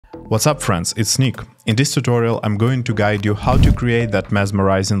What's up friends, it's Nick. In this tutorial I'm going to guide you how to create that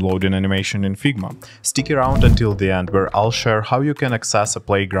mesmerizing loading animation in Figma. Stick around until the end where I'll share how you can access a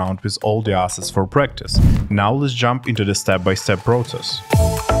playground with all the assets for practice. Now let's jump into the step-by-step process.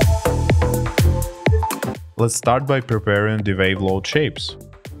 Let's start by preparing the wave load shapes.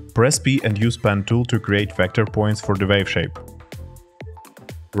 Press P and use pen tool to create vector points for the wave shape.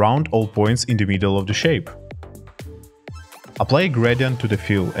 Round all points in the middle of the shape. Apply a gradient to the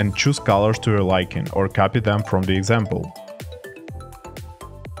fill and choose colors to your liking or copy them from the example.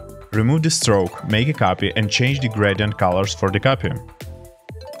 Remove the stroke, make a copy and change the gradient colors for the copy.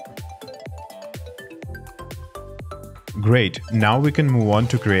 Great, now we can move on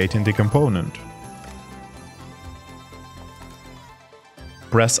to creating the component.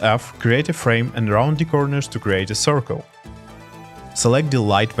 Press F, create a frame and round the corners to create a circle. Select the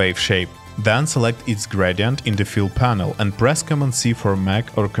light wave shape. Then select its gradient in the Fill panel and press Command C for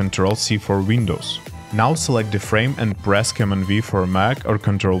Mac or Ctrl C for Windows. Now select the frame and press Command V for Mac or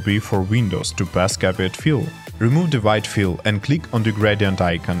Ctrl V for Windows to pass copied fill. Remove the white fill and click on the gradient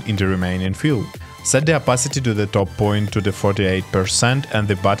icon in the remaining fill. Set the opacity to the top point to the 48% and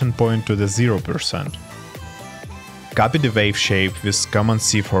the bottom point to the 0%. Copy the wave shape with Command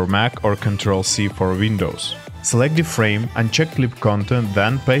C for Mac or Ctrl C for Windows. Select the frame, uncheck clip content,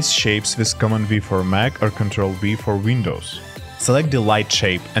 then paste shapes with Command V for Mac or Ctrl V for Windows. Select the light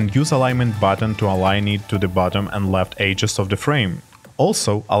shape and use alignment button to align it to the bottom and left edges of the frame.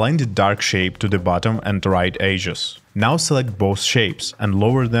 Also, align the dark shape to the bottom and right edges. Now select both shapes and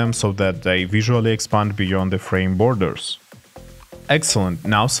lower them so that they visually expand beyond the frame borders. Excellent,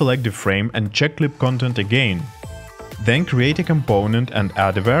 now select the frame and check clip content again. Then create a component and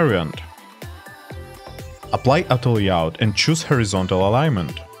add a variant. Apply auto layout and choose horizontal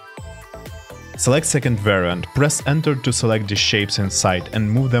alignment. Select second variant, press Enter to select the shapes inside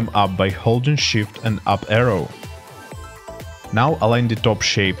and move them up by holding Shift and up arrow. Now align the top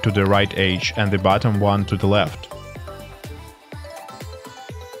shape to the right edge and the bottom one to the left.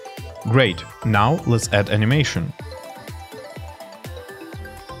 Great, now let's add animation.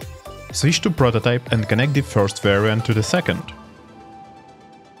 Switch to prototype and connect the first variant to the second.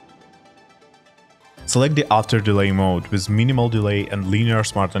 Select the after delay mode with minimal delay and linear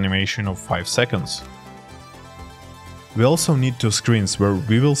smart animation of 5 seconds. We also need two screens where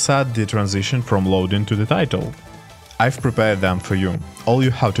we will set the transition from loading to the title. I've prepared them for you. All you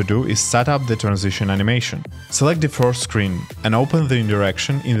have to do is set up the transition animation. Select the first screen and open the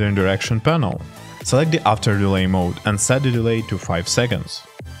indirection in the indirection panel. Select the after delay mode and set the delay to 5 seconds.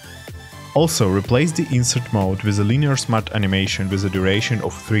 Also replace the insert mode with a linear smart animation with a duration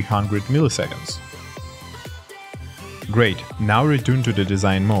of 300 milliseconds. Great, now return to the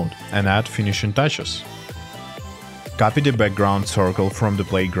design mode and add finishing touches. Copy the background circle from the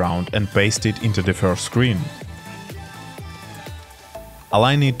playground and paste it into the first screen.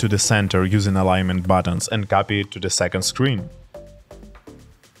 Align it to the center using alignment buttons and copy it to the second screen.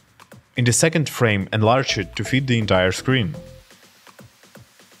 In the second frame, enlarge it to fit the entire screen.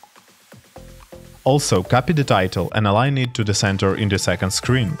 Also, copy the title and align it to the center in the second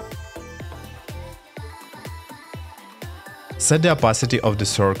screen. Set the opacity of the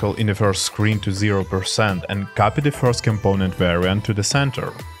circle in the first screen to 0% and copy the first component variant to the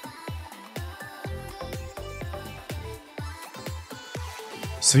center.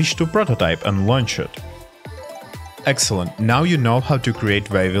 Switch to prototype and launch it. Excellent, now you know how to create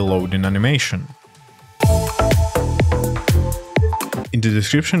wavy loading animation. In the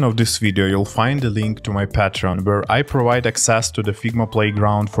description of this video you'll find a link to my Patreon, where I provide access to the Figma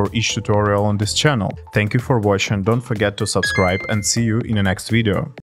playground for each tutorial on this channel. Thank you for watching, don't forget to subscribe and see you in the next video.